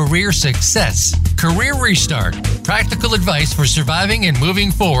to career success. Career Restart. Practical advice for surviving and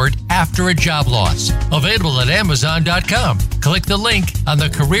moving forward after a job loss. Available at Amazon.com. Click the link on the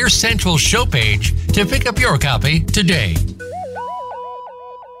Career Central show page to pick up your copy today.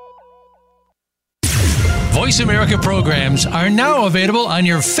 Voice America programs are now available on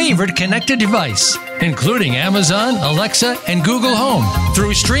your favorite connected device, including Amazon, Alexa, and Google Home.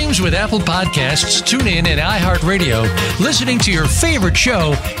 Through streams with Apple Podcasts, TuneIn, and iHeartRadio, listening to your favorite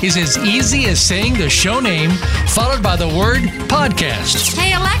show is as easy as saying the show name followed by the word podcast.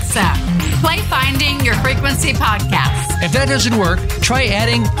 Hey, Alexa, play Finding Your Frequency podcast. If that doesn't work, try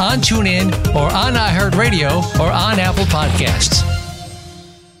adding on TuneIn or on iHeartRadio or on Apple Podcasts.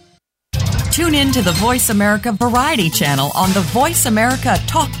 Tune in to the Voice America Variety channel on the Voice America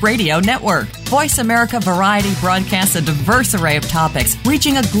Talk Radio Network. Voice America Variety broadcasts a diverse array of topics,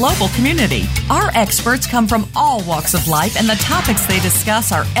 reaching a global community. Our experts come from all walks of life, and the topics they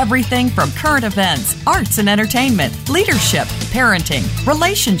discuss are everything from current events, arts and entertainment, leadership, parenting,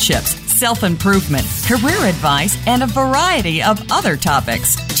 relationships, self-improvement, career advice, and a variety of other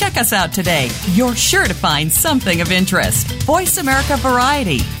topics. Check us out today. You're sure to find something of interest. Voice America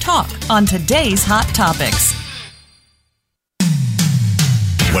Variety. Talk on today's hot topics.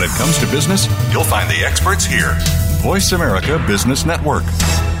 When it comes to business, you'll find the experts here. Voice America Business Network.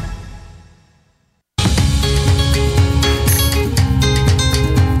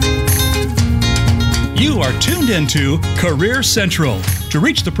 You are tuned into Career Central. To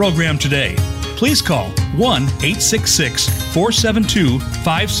reach the program today, please call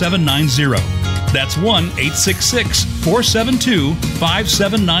 1-866-472-5790. That's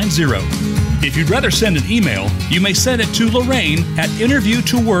 1-866-472-5790. If you'd rather send an email, you may send it to Lorraine at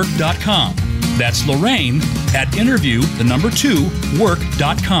interview2work.com. That's Lorraine at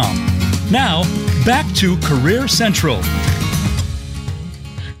interview2work.com. Now, back to Career Central.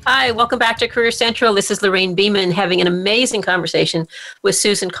 Hi, welcome back to Career Central. This is Lorraine Beeman having an amazing conversation with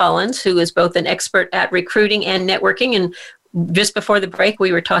Susan Collins, who is both an expert at recruiting and networking. And just before the break,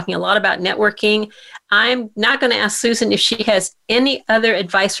 we were talking a lot about networking. I'm not going to ask Susan if she has any other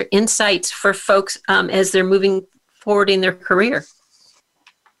advice or insights for folks as they're moving forward in their career.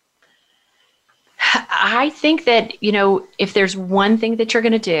 I think that, if there's one thing that you're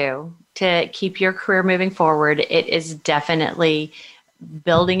going to do to keep your career moving forward, it is definitely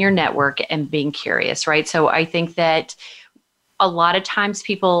building your network and being curious, right? So I think that a lot of times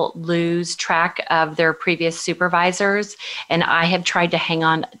people lose track of their previous supervisors, and I have tried to hang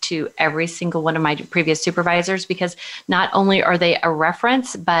on to every single one of my previous supervisors because not only are they a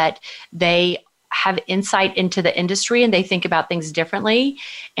reference, but they have insight into the industry and they think about things differently,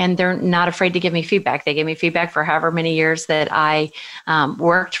 and they're not afraid to give me feedback. They gave me feedback for however many years that I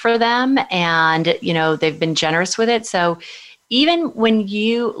worked for them, and they've been generous with it. So even when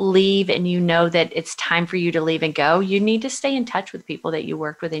you leave and you know that it's time for you to leave and go, you need to stay in touch with people that you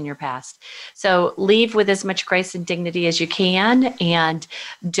worked with in your past. So leave with as much grace and dignity as you can, and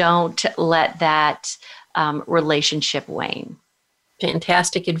don't let that relationship wane.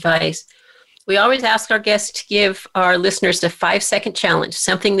 Fantastic advice. We always ask our guests to give our listeners a 5-second challenge,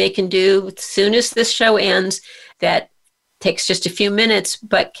 something they can do as soon as this show ends that takes just a few minutes,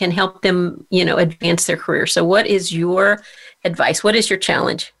 but can help them, advance their career. So what is your advice? What is your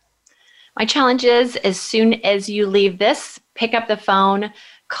challenge? My challenge is, as soon as you leave this, pick up the phone,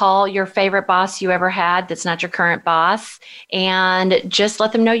 call your favorite boss you ever had that's not your current boss, and just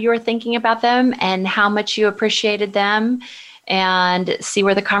let them know you were thinking about them and how much you appreciated them, and see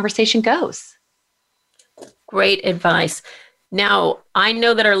where the conversation goes. Great advice. Now, I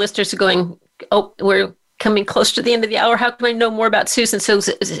know that our listeners are going, we're coming close to the end of the hour. How can I know more about Susan? So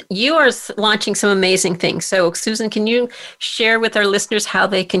you are launching some amazing things. So Susan, can you share with our listeners how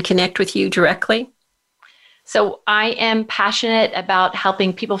they can connect with you directly? So I am passionate about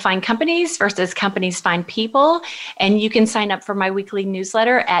helping people find companies versus companies find people. And you can sign up for my weekly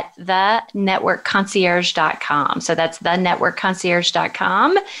newsletter at thenetworkconcierge.com. So that's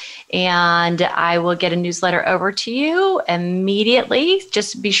thenetworkconcierge.com. And I will get a newsletter over to you immediately.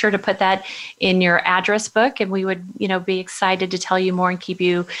 Just be sure to put that in your address book. And we would, be excited to tell you more and keep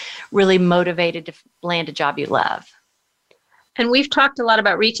you really motivated to land a job you love. And we've talked a lot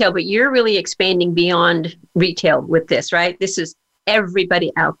about retail, but you're really expanding beyond retail with this, right? This is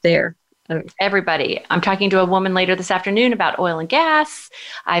everybody out there. Everybody. I'm talking to a woman later this afternoon about oil and gas.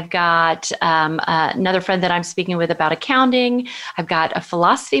 I've got another friend that I'm speaking with about accounting. I've got a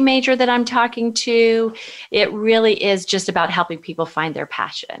philosophy major that I'm talking to. It really is just about helping people find their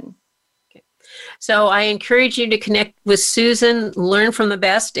passion. So I encourage you to connect with Susan, learn from the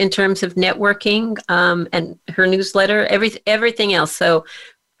best in terms of networking and her newsletter, everything else. So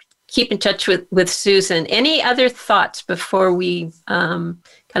keep in touch with Susan. Any other thoughts before we kind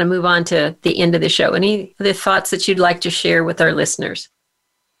of move on to the end of the show? Any other thoughts that you'd like to share with our listeners?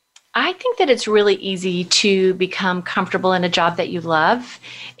 I think that it's really easy to become comfortable in a job that you love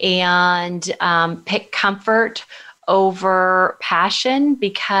and pick comfort over passion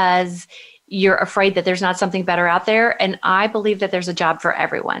because you're afraid that there's not something better out there. And I believe that there's a job for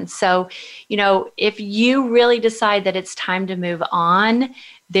everyone. So, if you really decide that it's time to move on,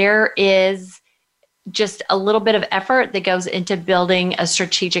 there is just a little bit of effort that goes into building a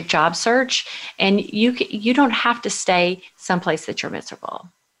strategic job search. And you don't have to stay someplace that you're miserable.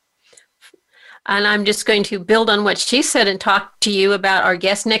 And I'm just going to build on what she said and talk to you about our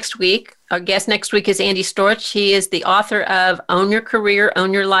guest next week. Our guest next week is Andy Storch. He is the author of Own Your Career,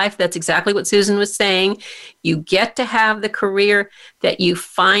 Own Your Life. That's exactly what Susan was saying. You get to have the career that you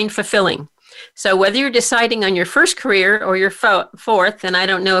find fulfilling. So whether you're deciding on your first career or your fourth, and I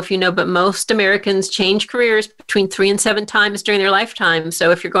don't know if you know, but most Americans change careers between 3 and 7 times during their lifetime.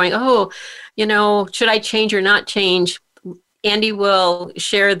 So if you're going, should I change or not change? Andy will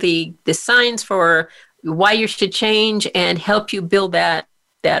share the signs for why you should change and help you build that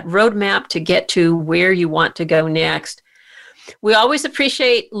roadmap to get to where you want to go next. We always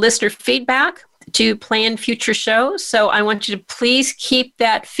appreciate listener feedback to plan future shows. So I want you to please keep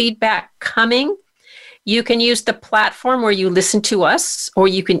that feedback coming. You can use the platform where you listen to us, or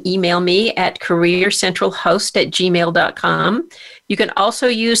you can email me at careercentralhost@gmail.com. You can also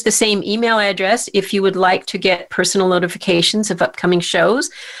use the same email address if you would like to get personal notifications of upcoming shows.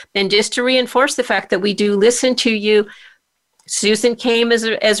 And just to reinforce the fact that we do listen to you, Susan came as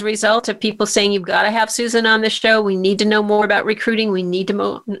a result of people saying, you've got to have Susan on the show. We need to know more about recruiting. We need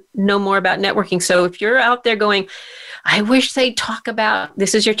to know more about networking. So if you're out there going, I wish they'd talk about,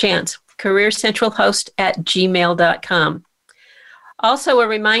 this is your chance. careercentralhost@gmail.com. Also, a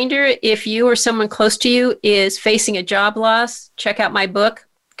reminder, if you or someone close to you is facing a job loss, check out my book,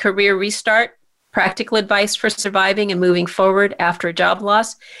 Career Restart, Practical Advice for Surviving and Moving Forward After a Job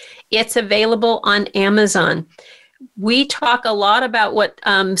Loss. It's available on Amazon. We talk a lot about what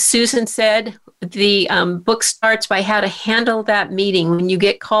Susan said. The book starts by how to handle that meeting when you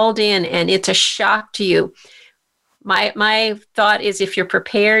get called in and it's a shock to you. My thought is, if you're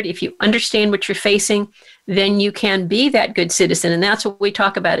prepared, if you understand what you're facing, then you can be that good citizen. And that's what we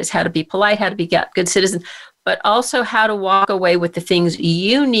talk about, is how to be polite, how to be a good citizen, but also how to walk away with the things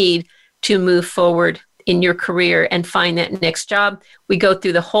you need to move forward in your career and find that next job. We go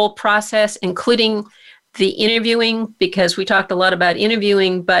through the whole process, including the interviewing, because we talked a lot about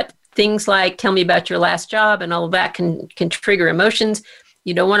interviewing, but things like tell me about your last job and all of that can trigger emotions.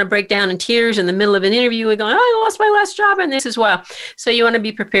 You don't want to break down in tears in the middle of an interview and going, I lost my last job and this as well. So you want to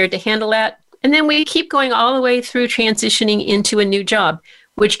be prepared to handle that. And then we keep going all the way through transitioning into a new job,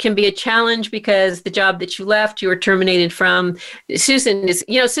 which can be a challenge because the job that you left, you were terminated from. Susan,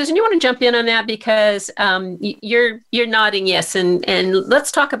 you want to jump in on that because you're nodding yes. And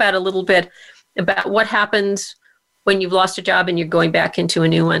let's talk about a little bit about what happens when you've lost a job and you're going back into a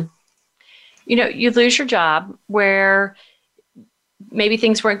new one. You lose your job where maybe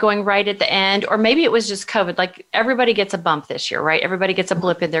things weren't going right at the end, or maybe it was just COVID. Like everybody gets a bump this year, right? Everybody gets a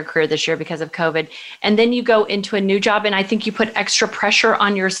blip in their career this year because of COVID. And then you go into a new job. And I think you put extra pressure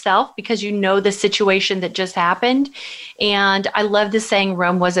on yourself because you know the situation that just happened. And I love the saying,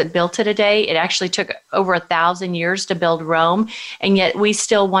 Rome wasn't built in a day. It actually took over 1,000 years to build Rome. And yet we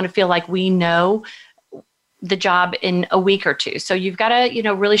still want to feel like we know the job in a week or two. So you've got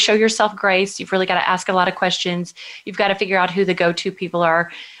to, really show yourself grace. You've really got to ask a lot of questions. You've got to figure out who the go-to people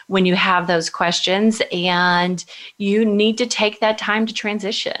are when you have those questions, and you need to take that time to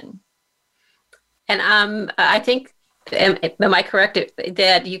transition. And I think, am I correct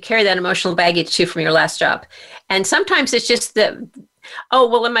that you carry that emotional baggage too from your last job? And sometimes it's just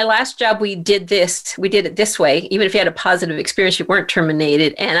in my last job, we did it this way. Even if you had a positive experience, you weren't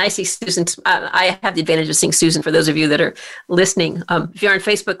terminated. And I see Susan, I have the advantage of seeing Susan for those of you that are listening. If you're on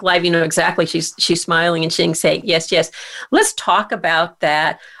Facebook Live, you know exactly. She's smiling and she's saying, yes. Let's talk about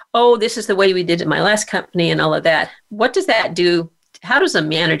that. Oh, this is the way we did it in my last company and all of that. What does that do? How does a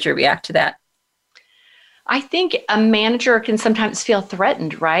manager react to that? I think a manager can sometimes feel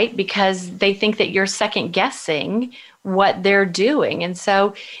threatened, right? Because they think that you're second guessing what they're doing. And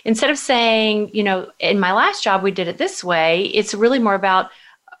so instead of saying, in my last job, we did it this way, it's really more about,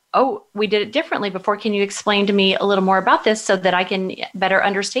 oh, we did it differently before. Can you explain to me a little more about this so that I can better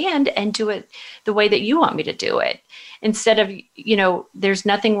understand and do it the way that you want me to do it? Instead of, there's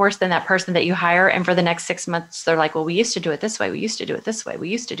nothing worse than that person that you hire. And for the next 6 months, they're like, well, we used to do it this way. We used to do it this way. We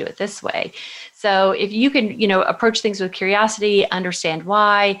used to do it this way. So if you can, approach things with curiosity, understand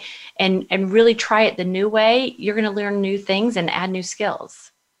why, and really try it the new way, you're going to learn new things and add new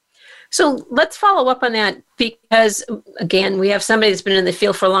skills. So let's follow up on that because, again, we have somebody that's been in the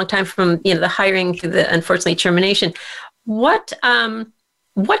field for a long time from, the hiring to the, unfortunately, termination. What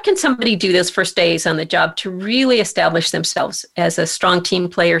can somebody do those first days on the job to really establish themselves as a strong team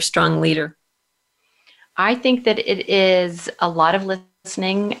player, strong leader? I think that it is a lot of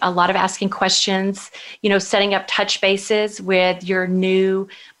listening, a lot of asking questions, setting up touch bases with your new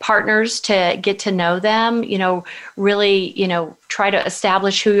partners to get to know them, really, try to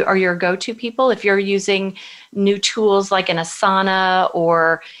establish who are your go-to people. If you're using new tools like an Asana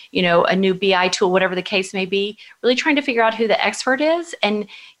or, a new BI tool, whatever the case may be, really trying to figure out who the expert is and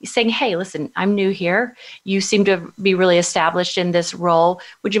saying, hey, listen, I'm new here. You seem to be really established in this role.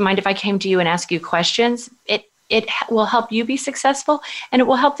 Would you mind if I came to you and asked you questions? It will help you be successful, and it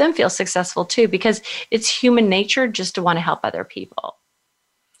will help them feel successful too, because it's human nature just to want to help other people.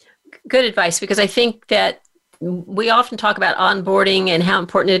 Good advice, because I think that we often talk about onboarding and how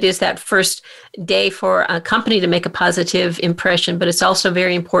important it is that first day for a company to make a positive impression, but it's also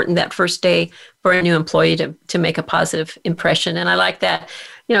very important that first day for a new employee to make a positive impression. And I like that.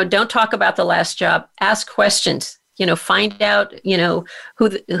 Don't talk about the last job. Ask questions. Find out,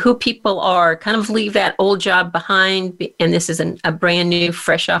 who people are, kind of leave that old job behind. And this is a brand new,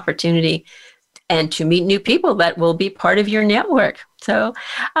 fresh opportunity, and to meet new people that will be part of your network. So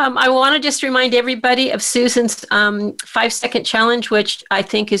I want to just remind everybody of Susan's 5-second challenge, which I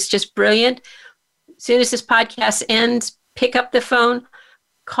think is just brilliant. As soon as this podcast ends, pick up the phone,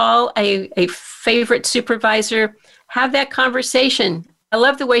 call a favorite supervisor, have that conversation. I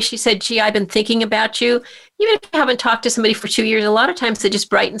love the way she said, gee, I've been thinking about you. Even if you haven't talked to somebody for 2 years, a lot of times it just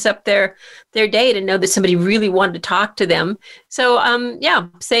brightens up their day to know that somebody really wanted to talk to them. So,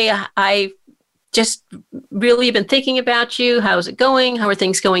 say, I just really been thinking about you. How's it going? How are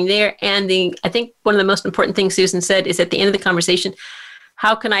things going there? And I think one of the most important things Susan said is at the end of the conversation,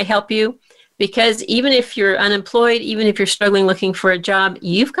 how can I help you? Because even if you're unemployed, even if you're struggling looking for a job,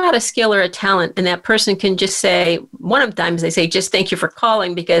 you've got a skill or a talent, and that person can just say, one of the times they say, just thank you for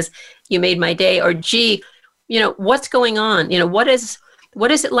calling because you made my day, or gee, what's going on? What is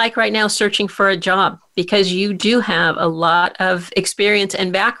it like right now searching for a job? Because you do have a lot of experience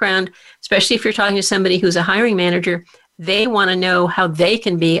and background, especially if you're talking to somebody who's a hiring manager. They want to know how they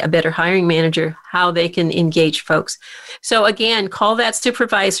can be a better hiring manager, how they can engage folks. So again, call that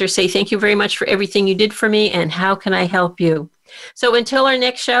supervisor, say, thank you very much for everything you did for me, and how can I help you? So until our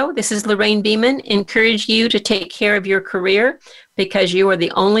next show, this is Lorraine Beeman. Encourage you to take care of your career because you are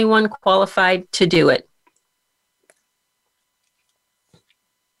the only one qualified to do it.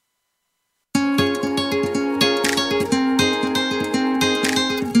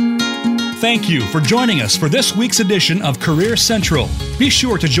 Thank you for joining us for this week's edition of Career Central. Be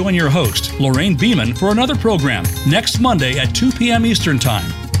sure to join your host, Lorraine Beeman, for another program next Monday at 2 p.m. Eastern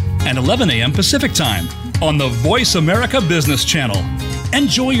Time and 11 a.m. Pacific Time on the Voice America Business Channel.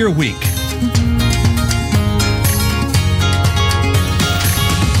 Enjoy your week.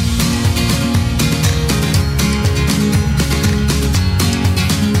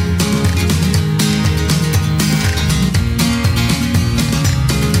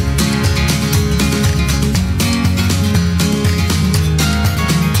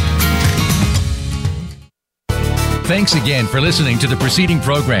 Thanks again for listening to the preceding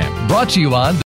program, brought to you on